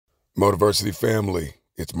Motiversity family,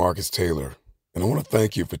 it's Marcus Taylor, and I want to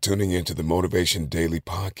thank you for tuning into the Motivation Daily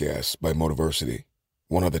Podcast by Motiversity,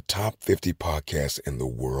 one of the top 50 podcasts in the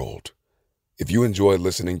world. If you enjoy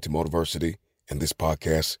listening to Motiversity and this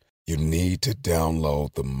podcast, you need to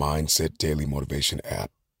download the Mindset Daily Motivation app.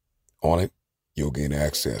 On it, you'll gain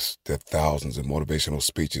access to thousands of motivational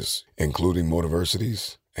speeches, including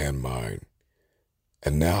Motiversity's and mine.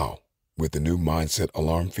 And now, with the new Mindset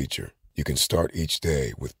Alarm feature, you can start each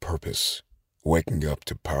day with purpose, waking up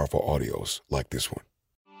to powerful audios like this one.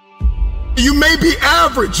 You may be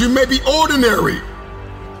average, you may be ordinary,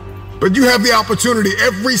 but you have the opportunity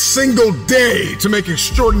every single day to make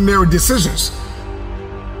extraordinary decisions.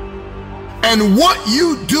 And what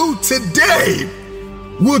you do today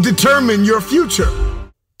will determine your future.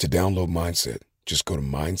 To download Mindset, just go to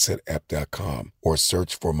mindsetapp.com or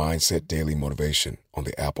search for Mindset Daily Motivation on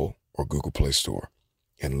the Apple or Google Play Store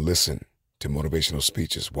and listen to motivational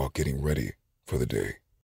speeches while getting ready for the day.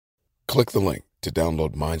 Click the link to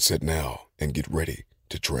download Mindset now and get ready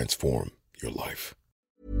to transform your life.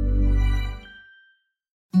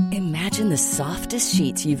 Imagine the softest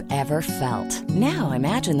sheets you've ever felt. Now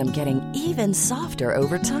imagine them getting even softer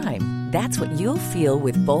over time. That's what you'll feel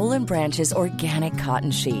with Boll & Branch's organic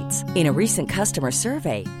cotton sheets. In a recent customer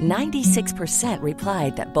survey, 96%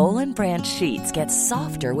 replied that Boll & Branch sheets get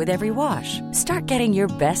softer with every wash. Start getting your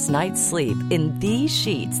best night's sleep in these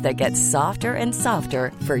sheets that get softer and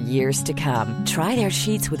softer for years to come. Try their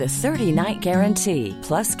sheets with a 30-night guarantee.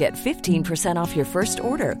 Plus, get 15% off your first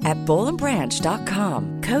order at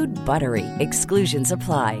bollandbranch.com. Code BUTTERY. Exclusions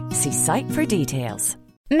apply. See site for details.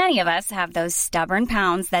 Many of us have those stubborn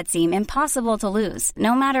pounds that seem impossible to lose,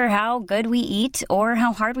 no matter how good we eat or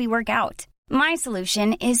how hard we work out. My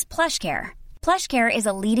solution is PlushCare. PlushCare is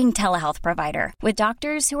a leading telehealth provider with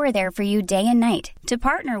doctors who are there for you day and night to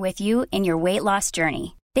partner with you in your weight loss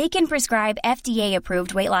journey. They can prescribe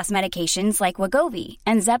FDA-approved weight loss medications like Wegovy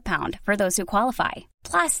and Zepbound for those who qualify.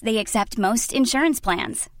 Plus, they accept most insurance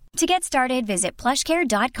plans. To get started, visit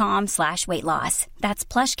plushcare.com/weightloss. That's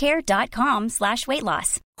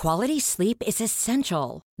plushcare.com/weightloss. Quality sleep is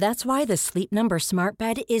essential. That's why the Sleep Number Smart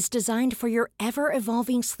Bed is designed for your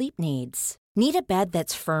ever-evolving sleep needs. Need a bed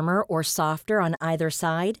that's firmer or softer on either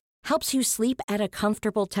side? Helps you sleep at a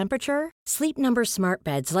comfortable temperature? Sleep Number Smart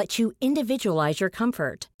Beds let you individualize your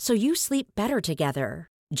comfort, so you sleep better together.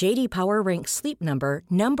 J.D. Power ranks Sleep Number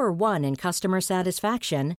number 1 in customer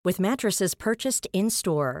satisfaction with mattresses purchased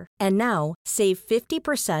in-store. And now, save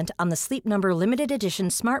 50% on the Sleep Number Limited Edition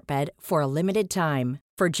Smart Bed for a limited time.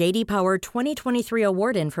 For J.D. Power 2023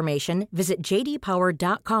 award information, visit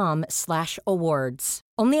jdpower.com/awards.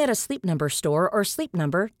 Only at a Sleep Number store or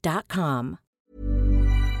sleepnumber.com.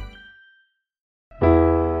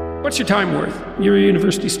 What's your time worth? You're a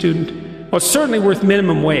university student. Well, it's certainly worth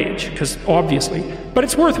minimum wage, because obviously, but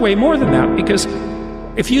it's worth way more than that, because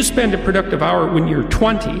if you spend a productive hour when you're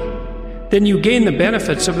 20, then you gain the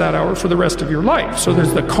benefits of that hour for the rest of your life. So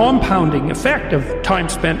there's the compounding effect of time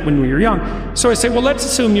spent when we were young. So I say, well, let's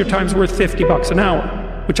assume your time's worth $50 an hour,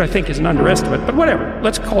 which I think is an underestimate, but whatever.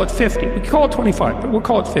 Let's call it 50. We can call it 25, but we'll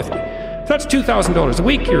call it 50. If that's $2,000 a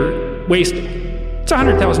week you're wasting. It's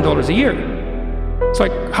 $100,000 a year. It's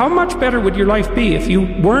like, how much better would your life be if you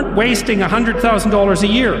weren't wasting $100,000 a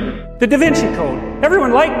year? The Da Vinci Code.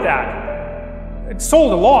 Everyone liked that. It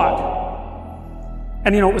sold a lot.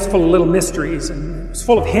 And it was full of little mysteries, and it was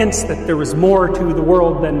full of hints that there was more to the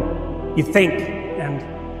world than you think, and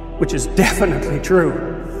which is definitely true.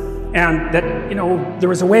 And that, there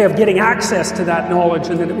was a way of getting access to that knowledge,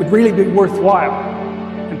 and that it would really be worthwhile.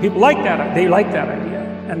 And people like that. They like that idea.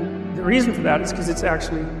 And the reason for that is because it's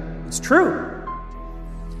true.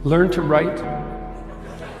 Learn to write.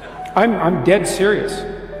 I'm dead serious.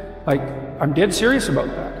 I'm dead serious about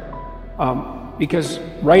that. Because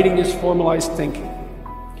writing is formalized thinking.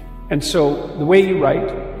 And so the way you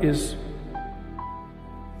write is,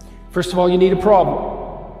 first of all, you need a problem.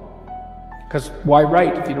 Because why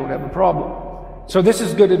write if you don't have a problem? So this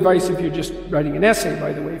is good advice if you're just writing an essay,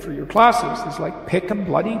 by the way, for your classes. It's like, pick a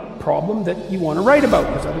bloody problem that you want to write about,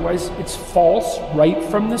 because otherwise it's false right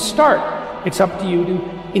from the start. It's up to you to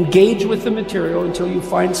engage with the material until you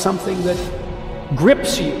find something that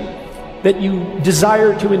grips you, that you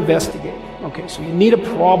desire to investigate. Okay, so you need a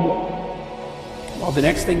problem. Well, the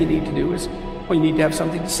next thing you need to do is, you need to have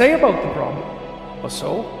something to say about the problem. Well,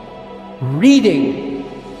 so, reading.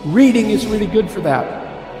 Reading is really good for that.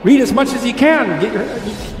 Read as much as you can. Get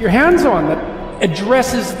your hands on that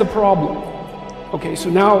addresses the problem. Okay, so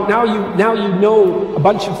now you know a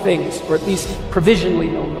bunch of things, or at least provisionally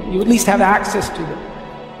know them. You at least have access to them.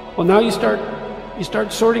 Well, now you start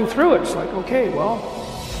sorting through it. It's like, okay, well,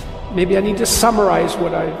 maybe I need to summarize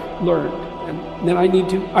what I've learned, and then I need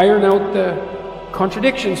to iron out the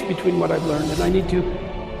contradictions between what I've learned, and I need to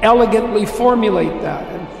elegantly formulate that,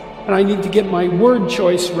 and I need to get my word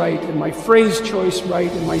choice right, and my phrase choice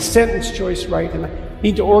right, and my sentence choice right, and I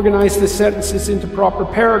need to organize the sentences into proper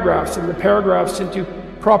paragraphs, and the paragraphs into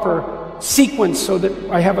proper sequence so that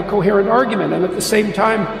I have a coherent argument. And at the same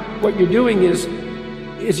time, what you're doing is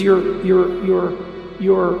you're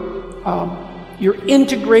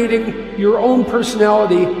integrating your own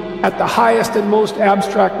personality at the highest and most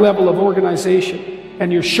abstract level of organization,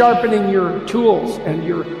 and you're sharpening your tools, and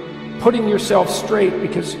you're putting yourself straight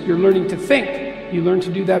because you're learning to think. You learn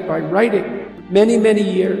to do that by writing. Many, many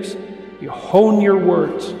years, you hone your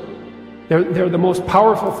words. They're the most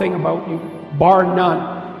powerful thing about you, bar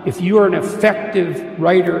none. If you are an effective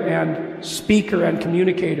writer and speaker and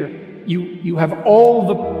communicator, you have all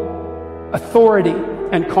the authority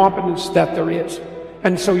and competence that there is.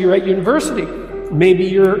 And so you're at university. Maybe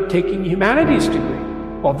you're taking a humanities degree.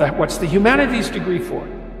 Well, what's the humanities degree for?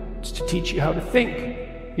 It's to teach you how to think.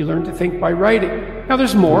 You learn to think by writing. Now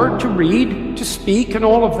there's more to read, to speak, and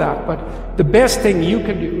all of that, but the best thing you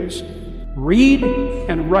can do is read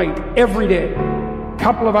and write every day, a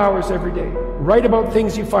couple of hours every day. Write about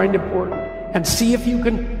things you find important, and see if you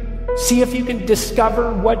can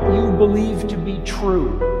discover what you believe to be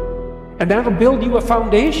true. And that'll build you a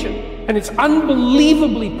foundation, and it's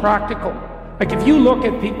unbelievably practical. Like if you look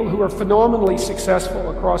at people who are phenomenally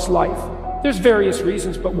successful across life, there's various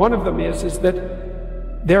reasons, but one of them is that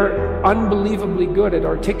they're unbelievably good at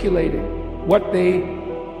articulating what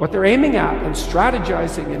they're aiming at, and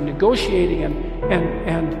strategizing and negotiating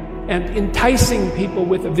and enticing people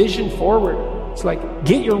with a vision forward. It's like,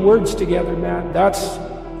 get your words together, man.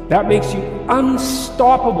 That makes you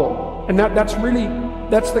unstoppable. And that's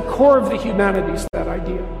the core of the humanities, that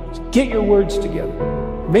idea. Just get your words together.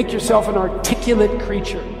 Make yourself an articulate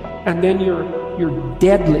creature, and then you're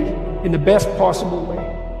deadly in the best possible way.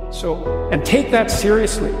 So, and take that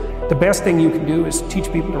seriously. The best thing you can do is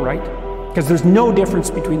teach people to write, because there's no difference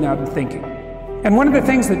between that and thinking. And one of the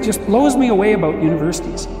things that just blows me away about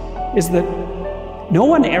universities is that no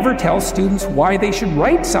one ever tells students why they should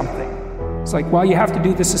write something. It's like, well, you have to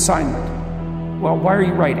do this assignment. Well, why are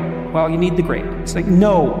you writing? Well, you need the grade. It's like,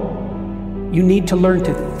 no, you need to learn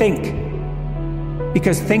to think.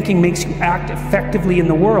 Because thinking makes you act effectively in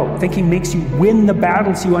the world. Thinking makes you win the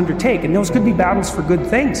battles you undertake. And those could be battles for good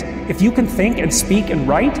things. If you can think and speak and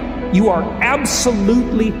write, you are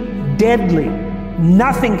absolutely deadly.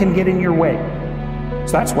 Nothing can get in your way.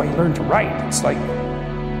 So that's why you learn to write. It's like,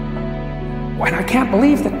 and I can't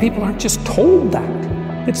believe that people aren't just told that.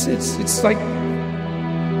 It's like,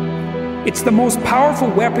 it's the most powerful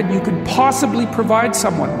weapon you could possibly provide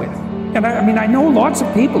someone with. And I know lots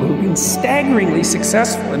of people who've been staggeringly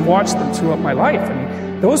successful, and watched them throughout my life. I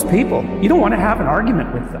mean, those people, you don't want to have an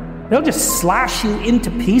argument with them. They'll just slash you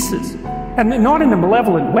into pieces. And not in a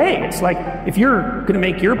malevolent way. It's like, if you're going to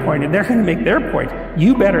make your point and they're going to make their point,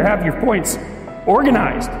 you better have your points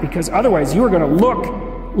organized, because otherwise you are going to look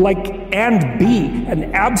like and be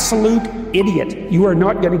an absolute idiot. You are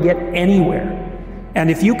not going to get anywhere. And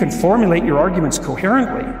if you can formulate your arguments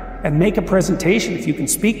coherently and make a presentation, if you can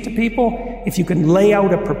speak to people, if you can lay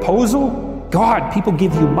out a proposal, God, people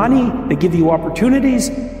give you money, they give you opportunities,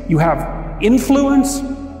 you have influence.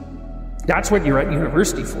 That's what you're at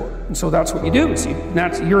university for. And so that's what you do.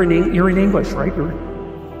 You're in English, right?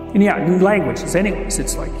 In languages anyways.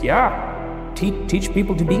 It's like, teach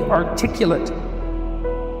people to be articulate,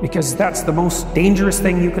 because that's the most dangerous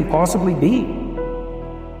thing you can possibly be.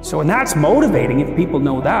 So, and that's motivating if people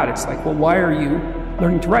know that. It's like, well, why are you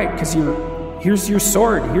learning to write? Because here's your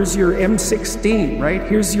sword, here's your M16, right?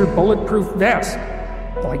 Here's your bulletproof vest.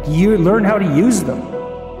 Like, you learn how to use them.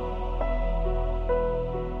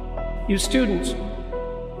 You students,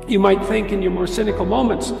 you might think in your more cynical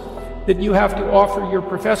moments that you have to offer your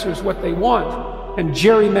professors what they want and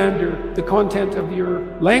gerrymander the content of your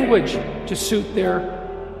language to suit their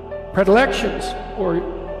predilections, or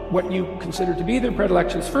what you consider to be their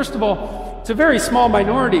predilections. First of all, it's a very small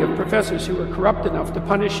minority of professors who are corrupt enough to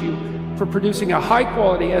punish you for producing a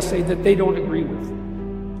high-quality essay that they don't agree with.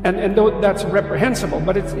 And though that's reprehensible,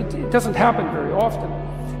 but it doesn't happen very often.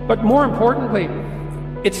 But more importantly,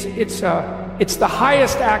 it's the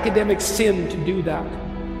highest academic sin to do that.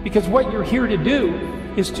 Because what you're here to do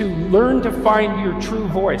is to learn to find your true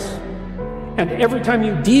voice. And every time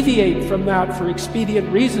you deviate from that for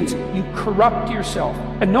expedient reasons, you corrupt yourself.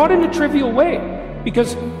 And not in a trivial way,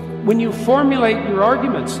 because when you formulate your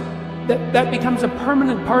arguments, that becomes a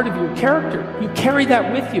permanent part of your character. You carry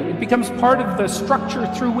that with you. It becomes part of the structure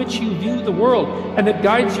through which you view the world, and it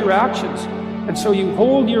guides your actions. And so you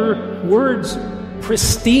hold your words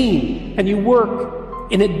pristine, and you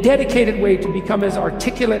work in a dedicated way to become as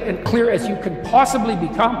articulate and clear as you can possibly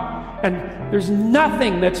become. And there's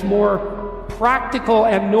nothing that's more practical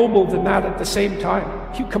and noble than that at the same time.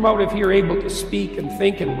 If you come out of here able to speak and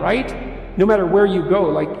think and write, no matter where you go,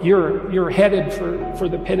 like you're headed for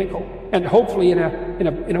the pinnacle, and hopefully in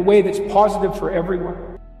a way that's positive for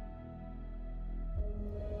everyone.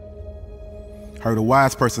 Heard a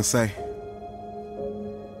wise person say,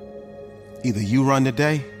 either you run the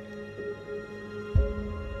day,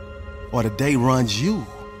 or the day runs you.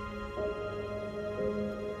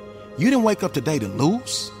 You didn't wake up today to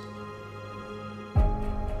lose,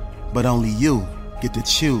 but only you get to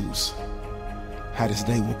choose how this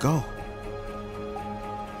day will go.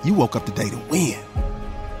 You woke up today to win.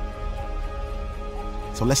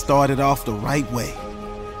 So let's start it off the right way.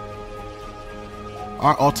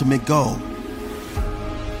 Our ultimate goal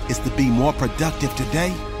is to be more productive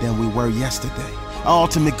today than we were yesterday. Our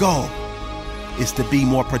ultimate goal is to be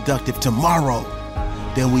more productive tomorrow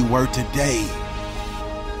than we were today.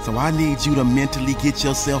 So I need you to mentally get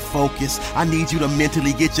yourself focused. I need you to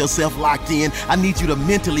mentally get yourself locked in. I need you to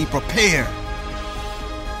mentally prepare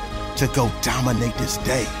to go dominate this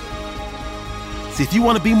day. See, if you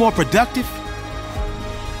want to be more productive,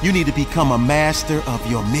 you need to become a master of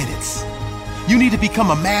your minutes. You need to become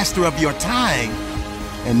a master of your time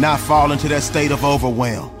and not fall into that state of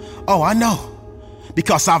overwhelm. Oh, I know,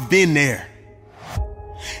 because I've been there.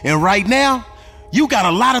 And right now, you got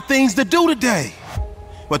a lot of things to do today.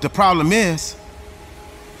 But the problem is,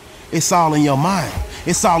 it's all in your mind.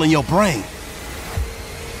 It's all in your brain.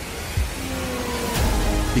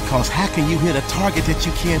 Because how can you hit a target that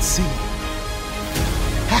you can't see?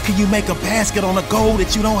 How can you make a basket on a goal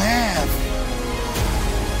that you don't have?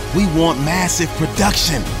 We want massive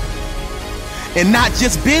production and not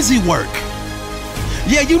just busy work.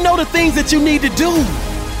 Yeah, you know the things that you need to do,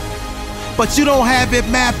 but you don't have it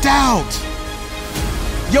mapped out.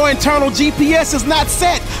 Your internal GPS is not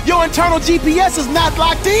set. Your internal GPS is not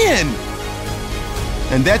locked in.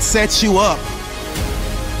 And that sets you up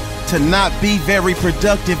to not be very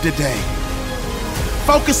productive today.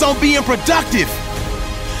 Focus on being productive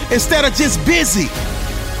instead of just busy,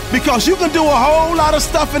 because you can do a whole lot of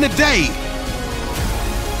stuff in a day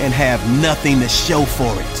and have nothing to show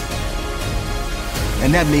for it.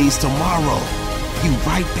 And that means tomorrow, you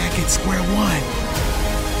right back at square one,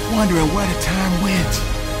 wondering where the time went.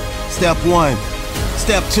 Step 1,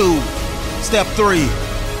 step 2, step 3,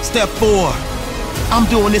 step 4. I'm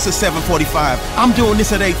doing this at 7:45. I'm doing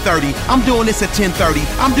this at 8:30. I'm doing this at 10:30.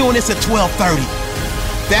 I'm doing this at 12:30.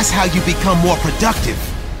 That's how you become more productive.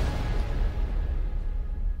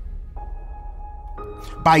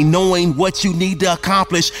 By knowing what you need to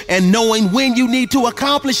accomplish and knowing when you need to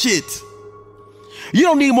accomplish it. You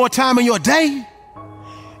don't need more time in your day.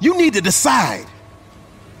 You need to decide.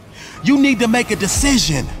 You need to make a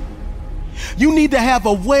decision. You need to have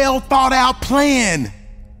a well thought out plan.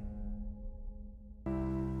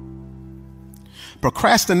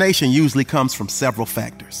 Procrastination usually comes from several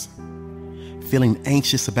factors. Feeling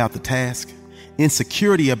anxious about the task,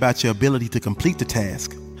 insecurity about your ability to complete the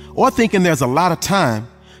task, or thinking there's a lot of time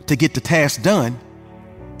to get the task done,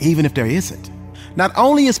 even if there isn't. Not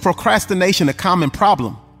only is procrastination a common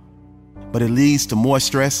problem, but it leads to more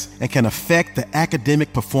stress and can affect the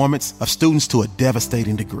academic performance of students to a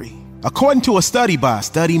devastating degree. According to a study by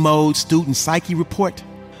Study Mode Student Psyche Report,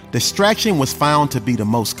 distraction was found to be the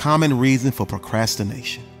most common reason for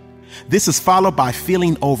procrastination. This is followed by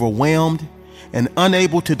feeling overwhelmed and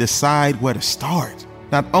unable to decide where to start.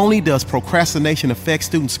 Not only does procrastination affect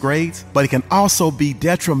students' grades, but it can also be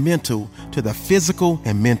detrimental to their physical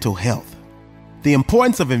and mental health. The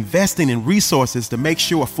importance of investing in resources to make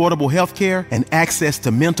sure affordable health care and access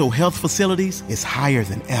to mental health facilities is higher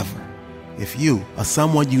than ever. If you or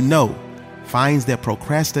someone you know finds that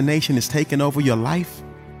procrastination is taking over your life,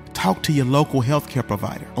 talk to your local healthcare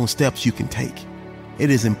provider on steps you can take. It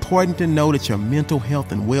is important to know that your mental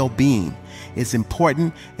health and well-being is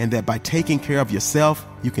important, and that by taking care of yourself,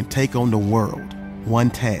 you can take on the world one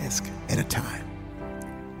task at a time.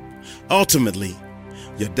 Ultimately,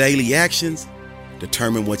 your daily actions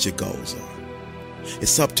determine what your goals are.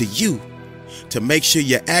 It's up to you to make sure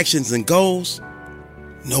your actions and goals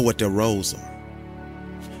know what their roles are.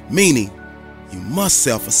 Meaning, you must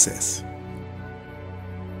self-assess.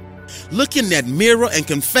 Look in that mirror and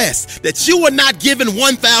confess that you are not giving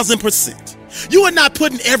 1,000%. You are not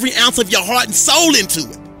putting every ounce of your heart and soul into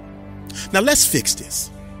it. Now let's fix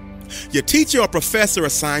this. Your teacher or professor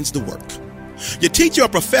assigns the work. Your teacher or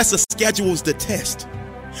professor schedules the test.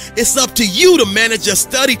 It's up to you to manage your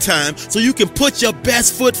study time so you can put your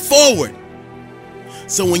best foot forward.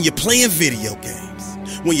 So when you're playing video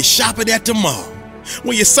games, when you're shopping at the mall,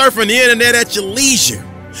 when you're surfing the internet at your leisure,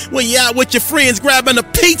 when you're out with your friends grabbing a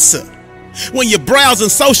pizza, when you're browsing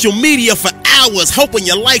social media for hours hoping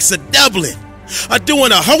your likes are doubling, or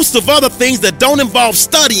doing a host of other things that don't involve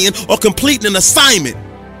studying or completing an assignment.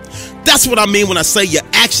 That's what I mean when I say your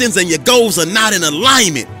actions and your goals are not in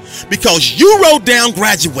alignment because you wrote down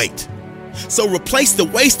graduate. So replace the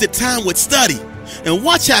wasted time with study and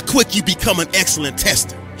watch how quick you become an excellent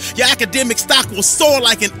tester. Your academic stock will soar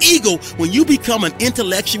like an eagle when you become an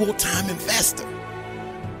intellectual time investor.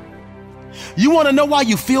 You want to know why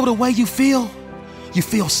you feel the way you feel? You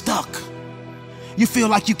feel stuck. You feel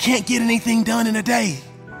like you can't get anything done in a day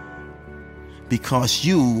because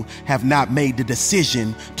you have not made the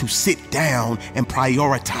decision to sit down and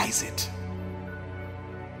prioritize it.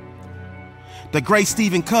 The great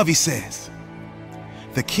Stephen Covey says,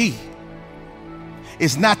 the key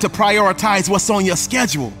is not to prioritize what's on your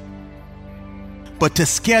schedule, but to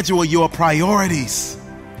schedule your priorities.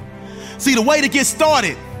 See, the way to get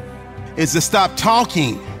started is to stop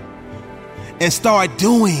talking and start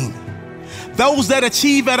doing. Those that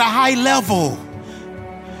achieve at a high level,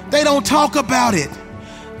 they don't talk about it,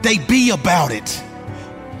 they be about it.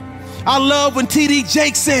 I love when T.D.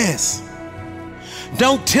 Jakes says,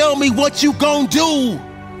 don't tell me what you gonna do,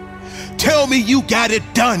 tell me you got it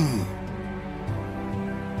done.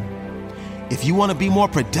 If you want to be more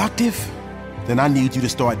productive, then I need you to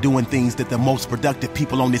start doing things that the most productive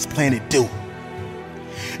people on this planet do.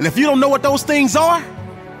 And if you don't know what those things are,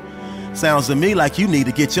 sounds to me like you need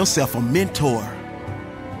to get yourself a mentor,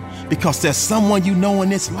 because there's someone you know in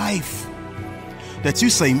this life that you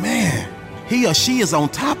say, man, he or she is on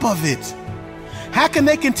top of it. How can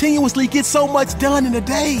they continuously get so much done in a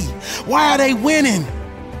day? Why are they winning?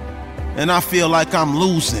 And I feel like I'm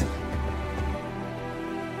losing.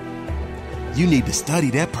 You need to study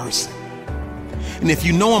that person. And if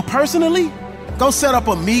you know them personally, go set up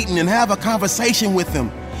a meeting and have a conversation with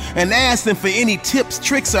them and ask them for any tips,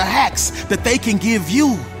 tricks, or hacks that they can give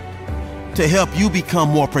you to help you become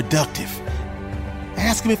more productive.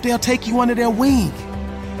 Ask them if they'll take you under their wing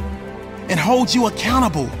and hold you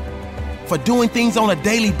accountable for doing things on a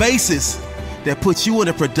daily basis that puts you in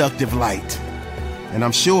a productive light. And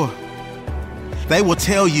I'm sure they will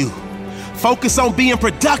tell you, focus on being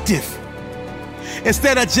productive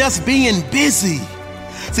instead of just being busy.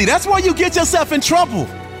 See, that's why you get yourself in trouble,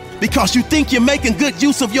 because you think you're making good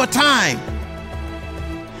use of your time.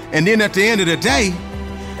 And then at the end of the day,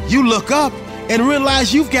 you look up and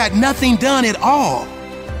realize you've got nothing done at all.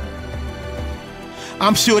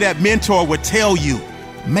 I'm sure that mentor would tell you,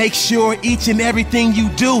 make sure each and everything you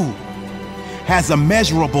do has a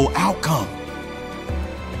measurable outcome.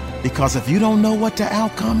 Because if you don't know what the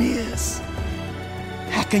outcome is,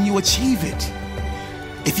 how can you achieve it?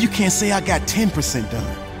 If you can't say I got 10%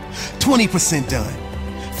 done, 20% done,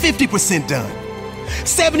 50% done,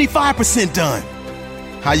 75% done,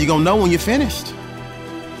 how you gonna know when you're finished?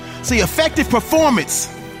 See, effective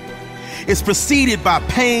performance is preceded by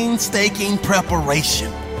painstaking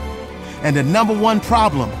preparation. And the number one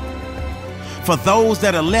problem for those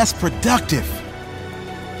that are less productive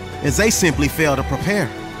is they simply fail to prepare.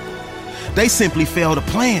 They simply fail to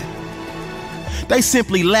plan. They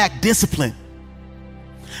simply lack discipline.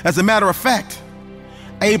 As a matter of fact,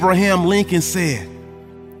 Abraham Lincoln said,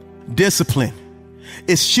 discipline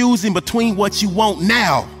is choosing between what you want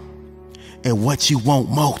now and what you want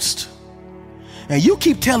most. And you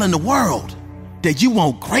keep telling the world that you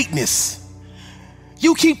want greatness.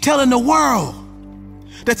 You keep telling the world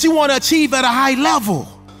that you want to achieve at a high level.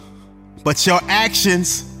 But your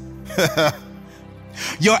actions,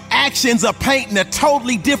 your actions are painting a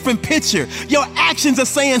totally different picture. Your actions are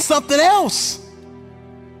saying something else.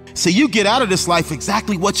 So you get out of this life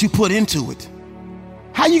exactly what you put into it.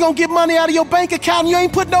 How you gonna get money out of your bank account and you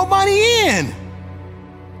ain't put no money in?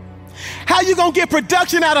 How you gonna get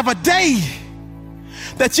production out of a day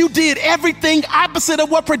that you did everything opposite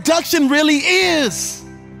of what production really is?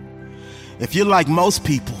 If you're like most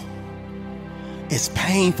people, it's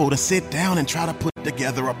painful to sit down and try to put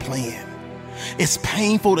together a plan. It's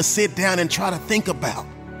painful to sit down and try to think about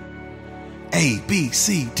A, B,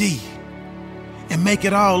 C, D, and make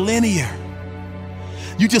it all linear.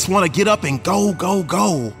 You just want to get up and go, go,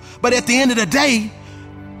 go. But at the end of the day,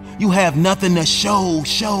 you have nothing to show.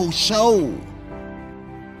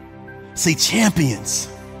 See, champions,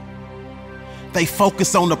 they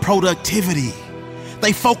focus on the productivity.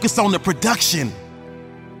 They focus on the production.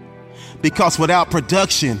 Because without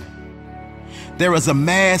production, there is a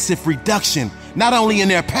massive reduction, not only in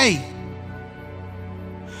their pay,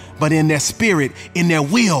 but in their spirit, in their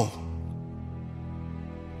will.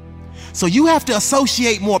 So you have to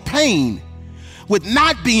associate more pain with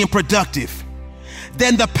not being productive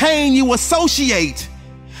than the pain you associate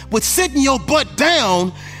with sitting your butt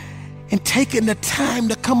down and taking the time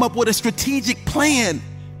to come up with a strategic plan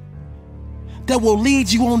that will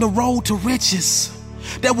lead you on the road to riches,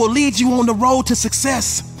 that will lead you on the road to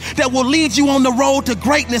success, that will lead you on the road to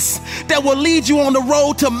greatness, that will lead you on the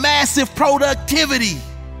road to massive productivity.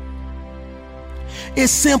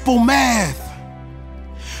 It's simple math.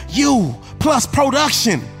 You plus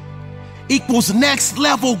production equals next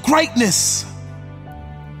level greatness.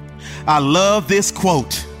 I love this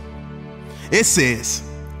quote. It says,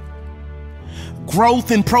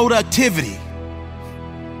 growth and productivity,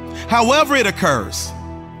 however it occurs,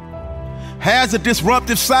 has a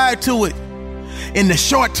disruptive side to it in the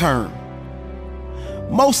short term.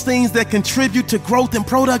 Most things that contribute to growth and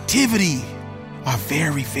productivity are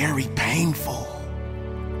very, very painful.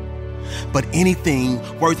 But anything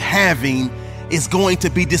worth having is going to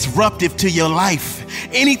be disruptive to your life.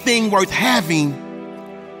 Anything worth having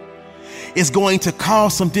is going to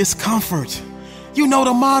cause some discomfort. You know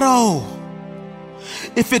the motto.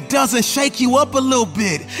 If it doesn't shake you up a little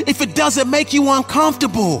bit, if it doesn't make you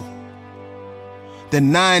uncomfortable,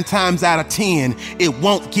 then 9 times out of 10, it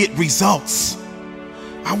won't get results.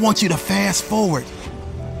 I want you to fast forward.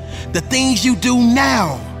 The things you do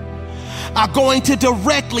now are going to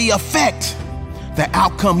directly affect the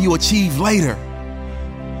outcome you achieve later.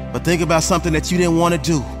 But think about something that you didn't want to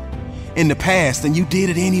do in the past and you did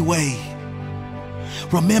it anyway.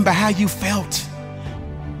 Remember how you felt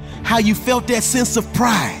that sense of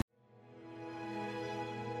pride.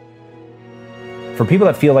 For people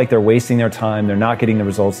that feel like they're wasting their time, they're not getting the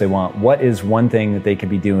results they want, what is one thing that they could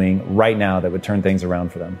be doing right now that would turn things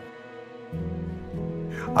around for them?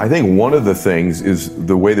 I think one of the things is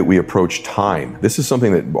the way that we approach time. This is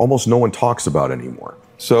something that almost no one talks about anymore.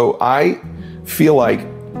 So I feel like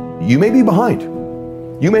you may be behind.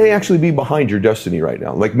 You may actually be behind your destiny right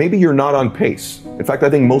now. Like maybe you're not on pace. In fact, I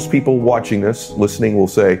think most people watching this, listening, will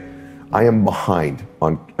say, I am behind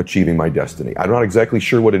on achieving my destiny. I'm not exactly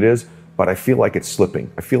sure what it is, but I feel like it's slipping.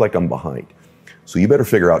 I feel like I'm behind. So you better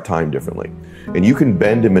figure out time differently. And you can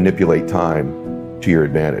bend and manipulate time to your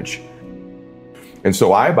advantage. And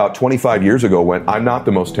so I, about 25 years ago, went, I'm not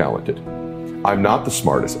the most talented. I'm not the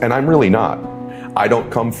smartest, and I'm really not. I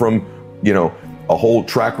don't come from, a whole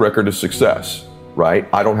track record of success, right?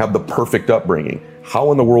 I don't have the perfect upbringing.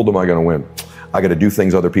 How in the world am I going to win? I got to do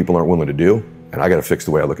things other people aren't willing to do, and I got to fix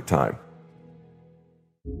the way I look at time.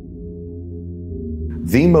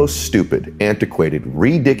 The most stupid, antiquated,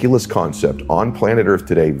 ridiculous concept on planet Earth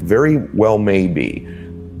today very well may be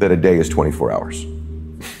that a day is 24 hours.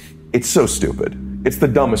 It's so stupid. It's the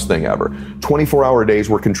dumbest thing ever. 24-hour days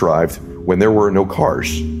were contrived when there were no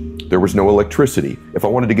cars. There was no electricity. If I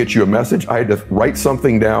wanted to get you a message, I had to write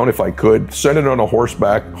something down if I could, send it on a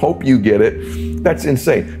horseback, hope you get it. That's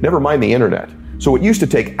insane. Never mind the internet. So what used to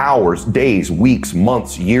take hours, days, weeks,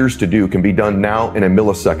 months, years to do can be done now in a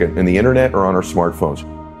millisecond in the internet or on our smartphones.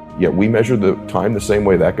 Yet we measure the time the same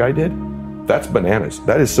way that guy did? That's bananas.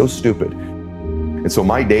 That is so stupid. And so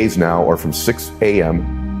my days now are from 6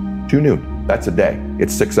 a.m. to noon. That's a day.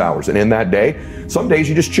 It's 6 hours. And in that day, some days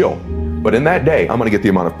you just chill. But in that day, I'm going to get the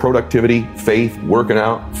amount of productivity, faith, working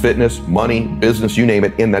out, fitness, money, business, you name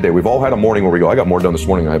it, in that day. We've all had a morning where we go, I got more done this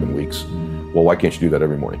morning than I have in weeks. Well, why can't you do that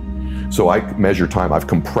every morning? So I measure time. I've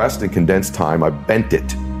compressed and condensed time. I've bent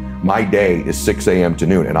it. My day is 6 a.m. to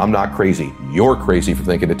noon, and I'm not crazy. You're crazy for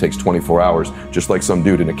thinking it takes 24 hours, just like some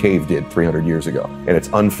dude in a cave did 300 years ago. And it's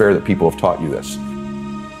unfair that people have taught you this.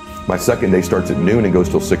 My second day starts at noon and goes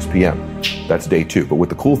till 6 p.m. That's day 2. But what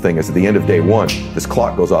the cool thing is, at the end of day 1, this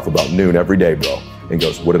clock goes off about noon every day, bro, and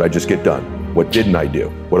goes, what did I just get done? What didn't I do?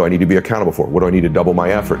 What do I need to be accountable for? What do I need to double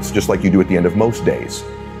my efforts? Just like you do at the end of most days,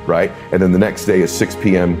 right? And then the next day is 6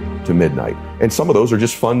 p.m. to midnight. And some of those are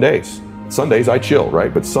just fun days. Some days I chill,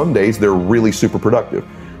 right? But some days they're really super productive.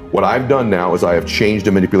 What I've done now is I have changed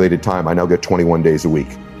and manipulated time. I now get 21 days a week.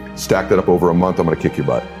 Stack that up over a month, I'm going to kick your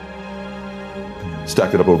butt.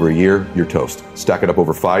 Stack it up over a year, you're toast. Stack it up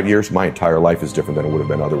over 5 years, my entire life is different than it would have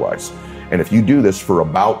been otherwise. And if you do this for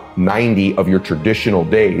about 90 of your traditional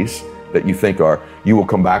days that you think are, you will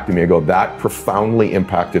come back to me and go, that profoundly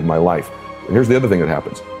impacted my life. And here's the other thing that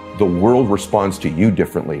happens. The world responds to you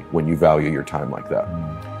differently when you value your time like that.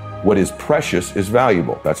 What is precious is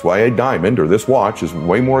valuable. That's why a diamond or this watch is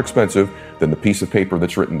way more expensive than the piece of paper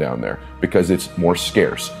that's written down there, because it's more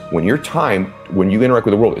scarce. When your time, when you interact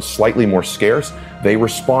with the world, is slightly more scarce, they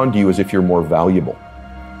respond to you as if you're more valuable.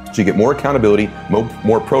 So you get more accountability,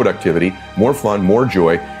 more productivity, more fun, more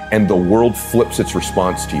joy, and the world flips its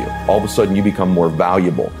response to you. All of a sudden you become more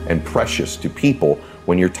valuable and precious to people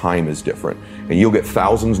when your time is different. And you'll get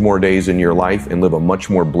thousands more days in your life and live a much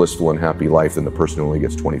more blissful and happy life than the person who only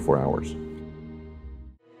gets 24 hours.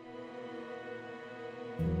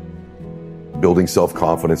 Building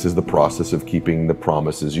self-confidence is the process of keeping the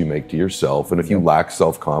promises you make to yourself. And if you lack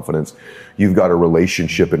self-confidence, you've got a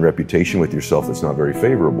relationship and reputation with yourself that's not very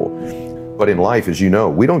favorable. But in life, as you know,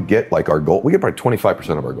 we don't get like our goal. We get probably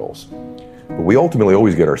 25% of our goals. But we ultimately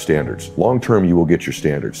always get our standards. Long-term, you will get your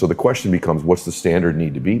standards. So the question becomes, what's the standard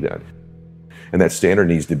need to be then? And that standard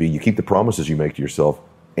needs to be, you keep the promises you make to yourself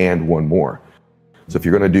and one more. So if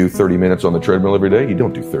you're going to do 30 minutes on the treadmill every day, you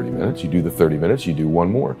don't do 30 minutes. You do the 30 minutes, you do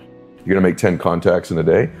one more. You're going to make 10 contacts in a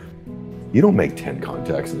day. You don't make 10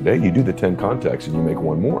 contacts in a day. You do the 10 contacts and you make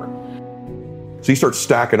one more. So you start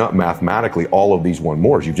stacking up mathematically all of these one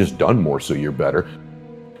mores. You've just done more, so you're better.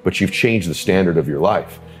 But you've changed the standard of your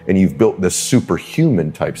life. And you've built this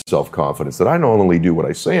superhuman type self-confidence that I not only do what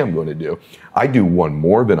I say I'm going to do, I do one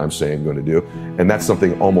more than I'm saying I'm going to do. And that's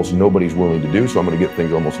something almost nobody's willing to do. So I'm going to get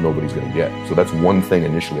things almost nobody's going to get. So that's one thing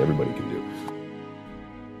initially everybody can do.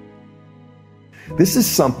 This is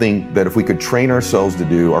something that if we could train ourselves to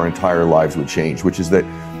do, our entire lives would change, which is that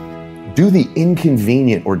do the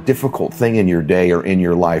inconvenient or difficult thing in your day or in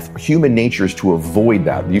your life. Human nature is to avoid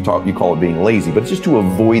that. You call it being lazy, but it's just to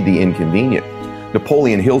avoid the inconvenient.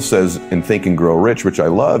 Napoleon Hill says in Think and Grow Rich, which I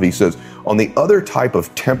love, he says, on the other type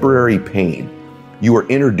of temporary pain, you are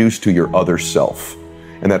introduced to your other self.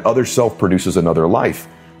 And that other self produces another life.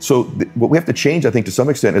 So what we have to change, I think, to some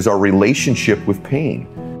extent, is our relationship with pain.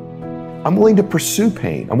 I'm willing to pursue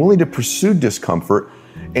pain. I'm willing to pursue discomfort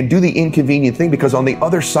and do the inconvenient thing, because on the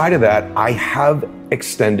other side of that, I have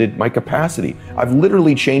extended my capacity. I've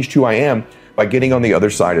literally changed who I am by getting on the other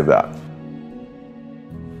side of that.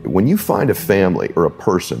 When you find a family or a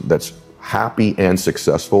person that's happy and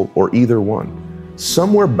successful, or either one,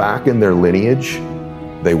 somewhere back in their lineage,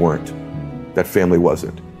 they weren't. That family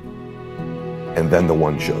wasn't. And then the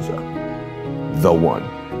one shows up. The one.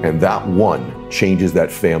 And that one changes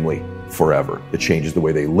that family forever. It changes the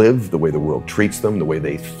way they live, the way the world treats them, the way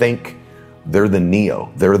they think. They're the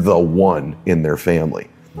Neo. They're the one in their family.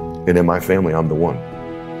 And in my family, I'm the one.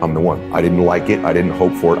 I'm the one. I didn't like it. I didn't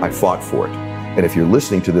hope for it. I fought for it. And if you're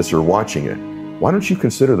listening to this or watching it, why don't you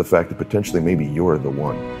consider the fact that potentially maybe you're the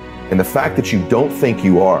one? And the fact that you don't think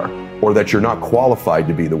you are, or that you're not qualified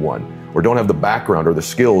to be the one, or don't have the background or the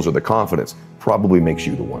skills or the confidence, probably makes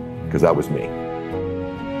you the one, because that was me.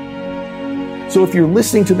 So if you're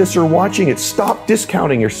listening to this or watching it, stop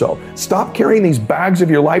discounting yourself. Stop carrying these bags of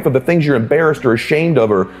your life of the things you're embarrassed or ashamed of,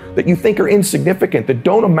 or that you think are insignificant, that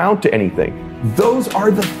don't amount to anything. Those are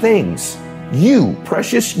the things, you,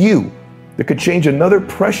 precious you, that could change another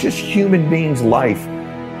precious human being's life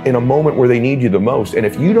in a moment where they need you the most. And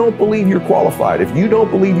if you don't believe you're qualified, if you don't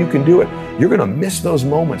believe you can do it, you're going to miss those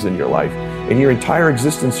moments in your life. And your entire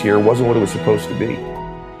existence here wasn't what it was supposed to be.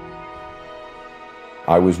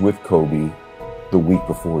 I was with Kobe the week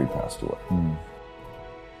before he passed away.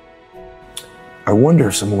 I wonder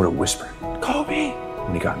if someone would have whispered, Kobe,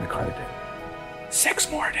 when he got in the car today, 6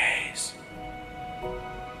 more days.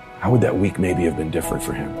 How would that week maybe have been different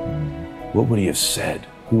for him? What would he have said?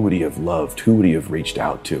 Who would he have loved? Who would he have reached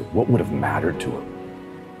out to? What would have mattered to him?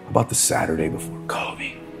 About the Saturday before,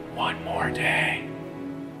 Kobe, 1 more day.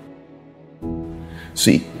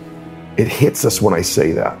 See, it hits us when I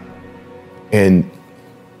say that. And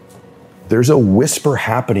there's a whisper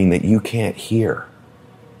happening that you can't hear.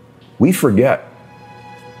 We forget,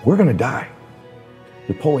 we're going to die.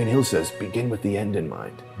 Napoleon Hill says, begin with the end in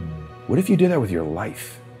mind. What if you did that with your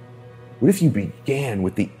life? What if you began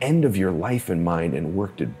with the end of your life in mind and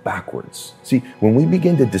worked it backwards? See, when we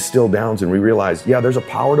begin to distill down and we realize, yeah, there's a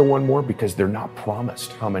power to one more because they're not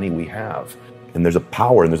promised how many we have. And there's a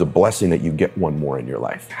power and there's a blessing that you get one more in your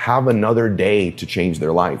life. Have another day to change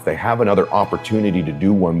their life. They have another opportunity to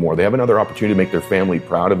do one more. They have another opportunity to make their family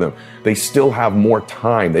proud of them. They still have more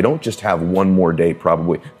time. They don't just have one more day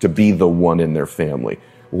probably to be the one in their family.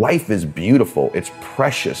 Life is beautiful. It's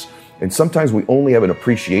precious. And sometimes we only have an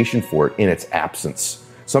appreciation for it in its absence.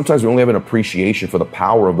 Sometimes we only have an appreciation for the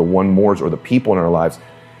power of the one mores or the people in our lives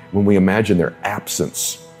when we imagine their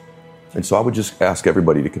absence. And so I would just ask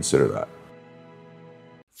everybody to consider that.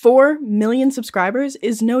 4 million subscribers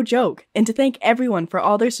is no joke, and to thank everyone for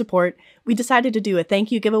all their support, we decided to do a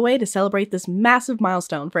thank you giveaway to celebrate this massive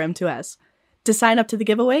milestone for M2S. To sign up to the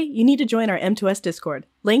giveaway, you need to join our M2S Discord.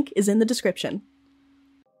 Link is in the description.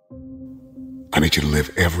 I need you to live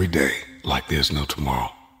every day like there's no tomorrow.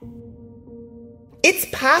 It's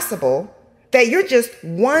possible that you're just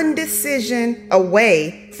one decision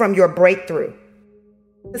away from your breakthrough.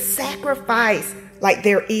 The sacrifice like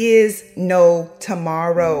there is no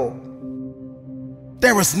tomorrow.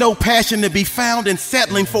 There is no passion to be found in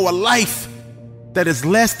settling for a life that is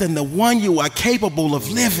less than the one you are capable of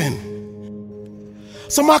living.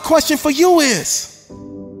 So my question for you is,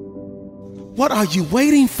 what are you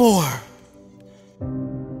waiting for?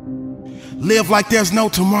 Live like there's no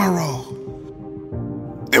tomorrow.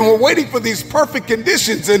 And we're waiting for these perfect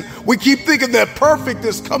conditions, and we keep thinking that perfect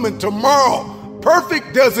is coming tomorrow.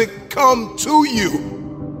 Perfect doesn't come to you.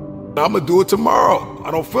 I'm gonna do it tomorrow. I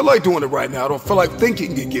don't feel like doing it right now. I don't feel like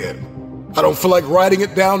thinking again. I don't feel like writing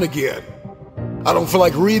it down again. I don't feel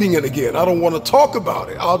like reading it again. I don't want to talk about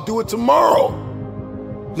it. I'll do it tomorrow.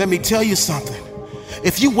 Let me tell you something.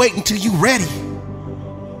 If you wait until you're ready,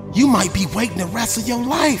 you might be waiting the rest of your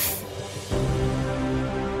life.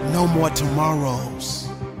 No more tomorrows.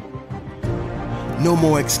 No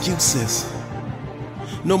more excuses.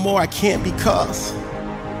 No more I can't because.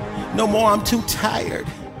 No more I'm too tired.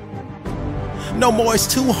 No more it's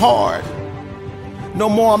too hard. No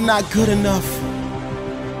more I'm not good enough.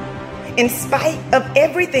 In spite of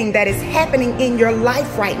everything that is happening in your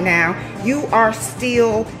life right now, you are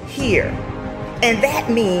still here. And that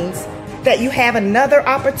means that you have another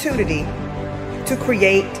opportunity to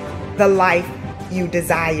create the life you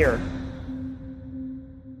desire.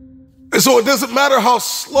 And so it doesn't matter how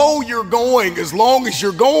slow you're going, as long as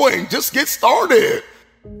you're going, just get started.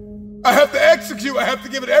 I have to execute. I have to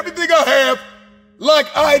give it everything I have, like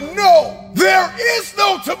I know there is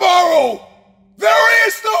no tomorrow. There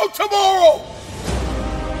is no tomorrow.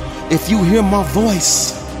 If you hear my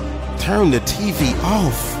voice, turn the TV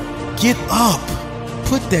off. Get up.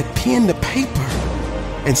 Put that pen to paper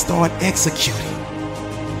and start executing.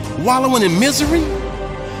 Wallowing in misery?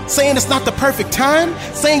 Saying it's not the perfect time?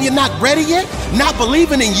 Saying you're not ready yet? Not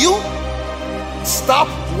believing in you? Stop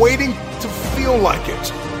waiting to feel like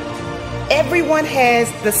it. Everyone has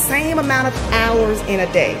the same amount of hours in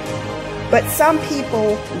a day, but some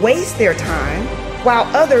people waste their time while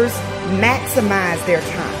others maximize their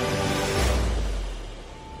time.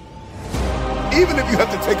 Even if you have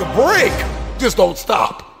to take a break, just don't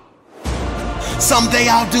stop. Someday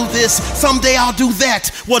I'll do this, someday I'll do that.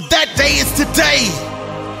 Well, that day is today.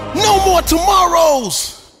 No more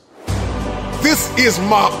tomorrows. This is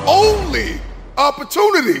my only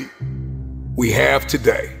opportunity we have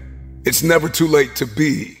today. It's never too late to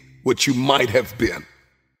be what you might have been.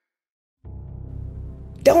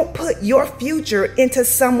 Don't put your future into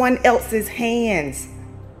someone else's hands.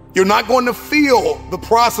 You're not going to feel the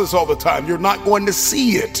process all the time. You're not going to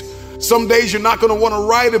see it. Some days you're not going to want to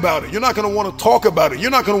write about it. You're not going to want to talk about it. You're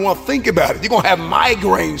not going to want to think about it. You're going to have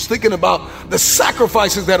migraines thinking about the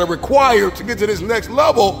sacrifices that are required to get to this next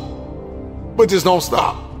level, but just don't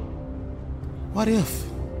stop. What if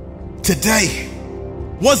today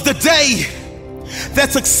was the day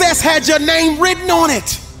that success had your name written on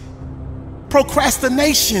it?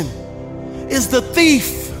 Procrastination is the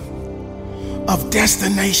thief of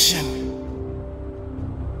destination.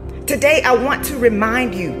 Today, I want to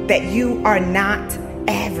remind you that you are not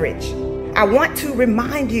average. I want to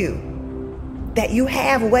remind you that you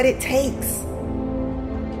have what it takes.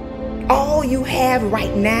 All you have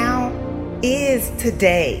right now is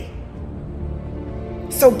today.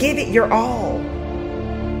 So give it your all.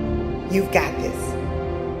 You've got this.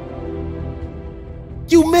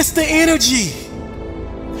 You missed the energy.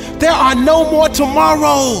 There are no more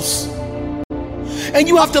tomorrows. And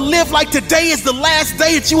you have to live like today is the last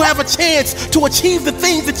day that you have a chance to achieve the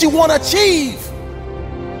things that you want to achieve.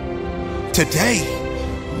 Today,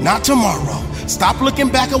 not tomorrow. Stop looking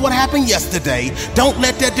back at what happened yesterday. Don't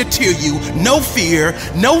let that deter you. No fear,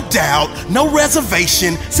 no doubt, no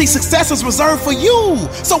reservation. See, success is reserved for you.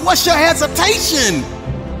 So what's your hesitation?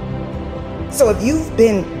 So if you've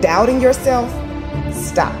been doubting yourself,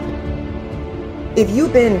 stop. If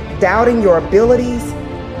you've been doubting your abilities,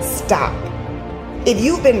 stop. If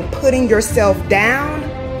you've been putting yourself down,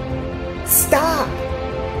 stop.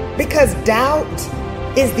 Because doubt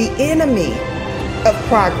is the enemy of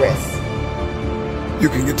progress. You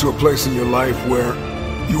can get to a place in your life where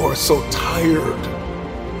you are so tired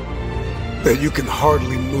that you can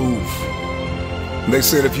hardly move. And they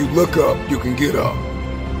said if you look up, you can get up.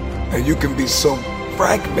 And you can be so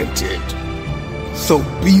fragmented so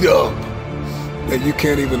beat up that you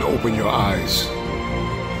can't even open your eyes.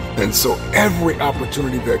 And so every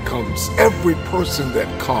opportunity that comes, every person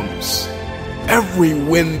that comes, every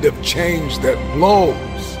wind of change that blows,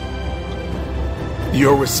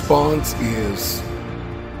 your response is,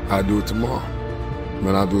 I'll do it tomorrow.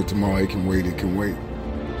 Man, I'll do it tomorrow. It can wait, it can wait.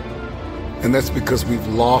 And that's because we've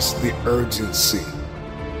lost the urgency.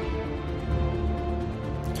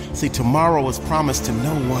 See, tomorrow is promised to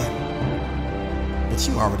no one. But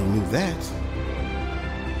you already knew that.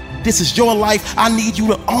 This is your life. I need you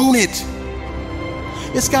to own it.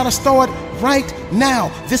 It's got to start right now,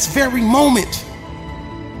 this very moment.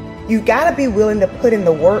 You got to be willing to put in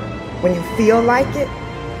the work when you feel like it,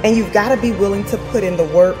 and you've got to be willing to put in the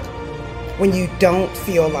work when you don't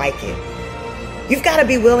feel like it. You've got to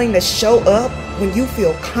be willing to show up when you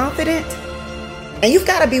feel confident, and you've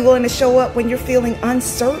got to be willing to show up when you're feeling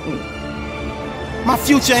uncertain. My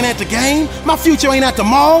future ain't at the game. My future ain't at the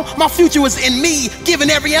mall. My future is in me,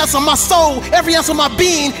 giving every ounce of my soul, every ounce of my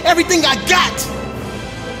being, everything I got.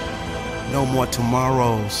 No more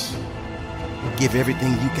tomorrows. Give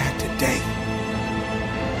everything you got today.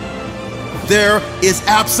 There is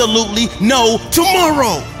absolutely no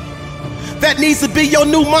tomorrow. That needs to be your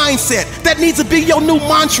new mindset. That needs to be your new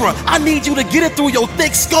mantra. I need you to get it through your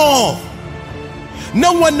thick skull.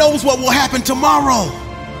 No one knows what will happen tomorrow.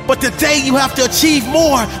 But today you have to achieve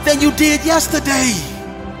more than you did yesterday.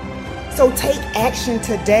 So take action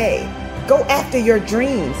today. Go after your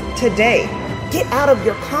dreams today. Get out of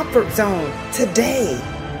your comfort zone today.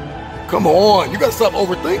 Come on, you gotta stop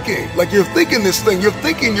overthinking. Like you're thinking this thing, you're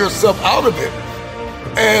thinking yourself out of it.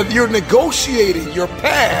 And you're negotiating your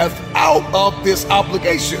path out of this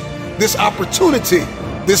obligation, this opportunity,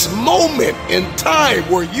 this moment in time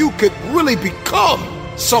where you could really become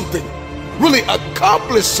something, really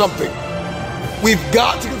accomplish something. We've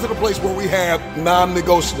got to get to the place where we have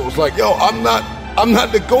non-negotiables. Like, yo, I'm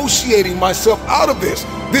not negotiating myself out of this.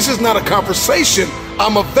 This is not a conversation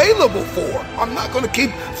I'm available for. I'm not going to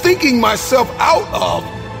keep thinking myself out of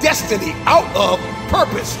destiny, out of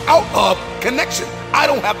purpose, out of connection. I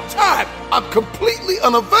don't have time. I'm completely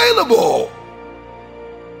unavailable.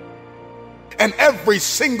 And every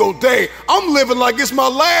single day, I'm living like it's my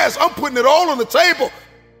last. I'm putting it all on the table.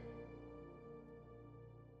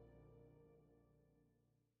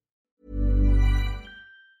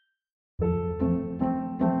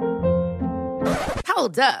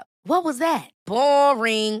 Hold up. What was that?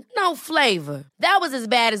 Boring. No flavor. That was as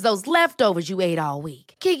bad as those leftovers you ate all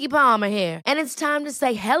week. Keke Palmer here. And it's time to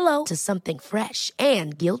say hello to something fresh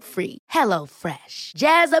and guilt-free. Hello Fresh.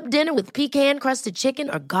 Jazz up dinner with pecan-crusted chicken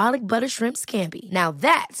or garlic butter shrimp scampi. Now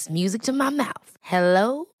that's music to my mouth.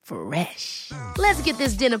 Hello Fresh. Let's get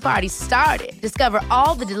this dinner party started. Discover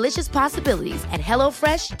all the delicious possibilities at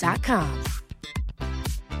HelloFresh.com.